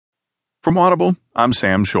From Audible, I'm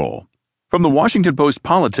Sam Scholl. From the Washington Post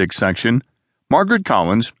Politics section, Margaret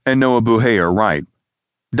Collins and Noah Buhey write,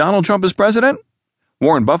 Donald Trump is president?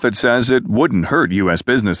 Warren Buffett says it wouldn't hurt U.S.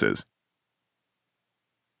 businesses.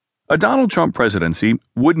 A Donald Trump presidency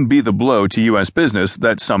wouldn't be the blow to U.S. business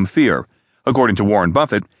that some fear, according to Warren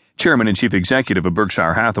Buffett, chairman and chief executive of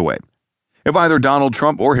Berkshire Hathaway. If either Donald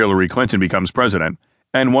Trump or Hillary Clinton becomes president,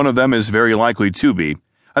 and one of them is very likely to be,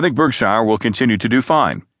 I think Berkshire will continue to do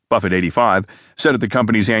fine, Buffett, 85, said at the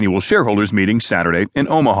company's annual shareholders meeting Saturday in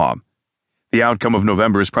Omaha. The outcome of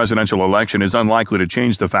November's presidential election is unlikely to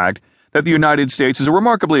change the fact that the United States is a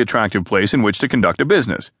remarkably attractive place in which to conduct a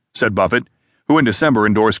business, said Buffett, who in December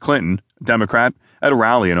endorsed Clinton, Democrat, at a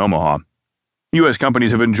rally in Omaha. U.S.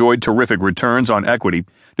 companies have enjoyed terrific returns on equity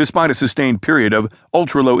despite a sustained period of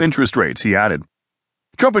ultra-low interest rates, he added.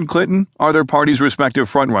 Trump and Clinton are their parties'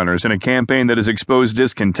 respective frontrunners in a campaign that has exposed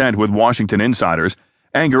discontent with Washington insiders,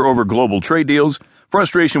 anger over global trade deals,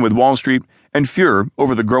 frustration with Wall Street, and fear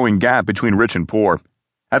over the growing gap between rich and poor.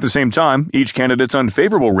 At the same time, each candidate's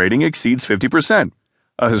unfavorable rating exceeds 50%,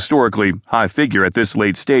 a historically high figure at this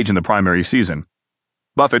late stage in the primary season.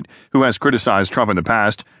 Buffett, who has criticized Trump in the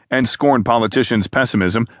past and scorned politicians'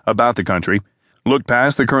 pessimism about the country, looked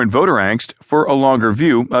past the current voter angst for a longer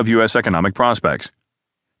view of U.S. economic prospects.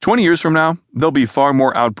 20 years from now, there'll be far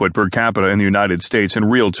more output per capita in the United States in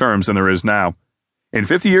real terms than there is now. In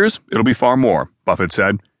 50 years, it'll be far more, Buffett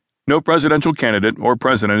said. No presidential candidate or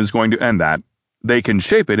president is going to end that. They can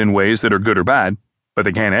shape it in ways that are good or bad, but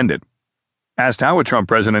they can't end it. Asked how a Trump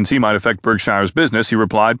presidency might affect Berkshire's business, he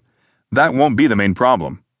replied, that won't be the main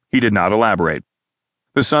problem. He did not elaborate.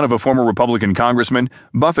 The son of a former Republican congressman,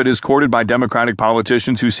 Buffett is courted by Democratic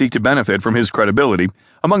politicians who seek to benefit from his credibility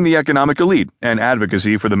among the economic elite and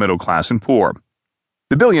advocacy for the middle class and poor.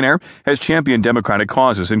 The billionaire has championed Democratic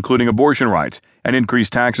causes including abortion rights and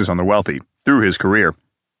increased taxes on the wealthy through his career.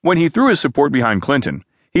 When he threw his support behind Clinton,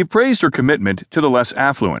 he praised her commitment to the less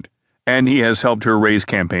affluent, and he has helped her raise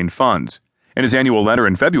campaign funds. In his annual letter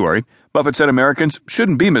in February, Buffett said Americans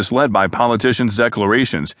shouldn't be misled by politicians'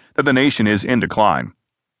 declarations that the nation is in decline.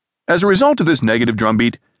 As a result of this negative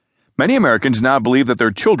drumbeat, many Americans now believe that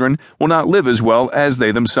their children will not live as well as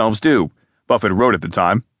they themselves do. Buffett wrote at the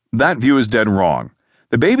time, that view is dead wrong.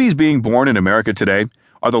 The babies being born in America today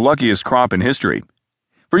are the luckiest crop in history.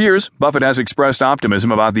 For years, Buffett has expressed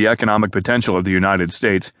optimism about the economic potential of the United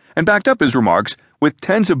States and backed up his remarks with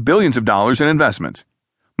tens of billions of dollars in investments.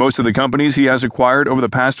 Most of the companies he has acquired over the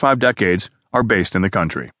past 5 decades are based in the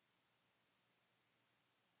country.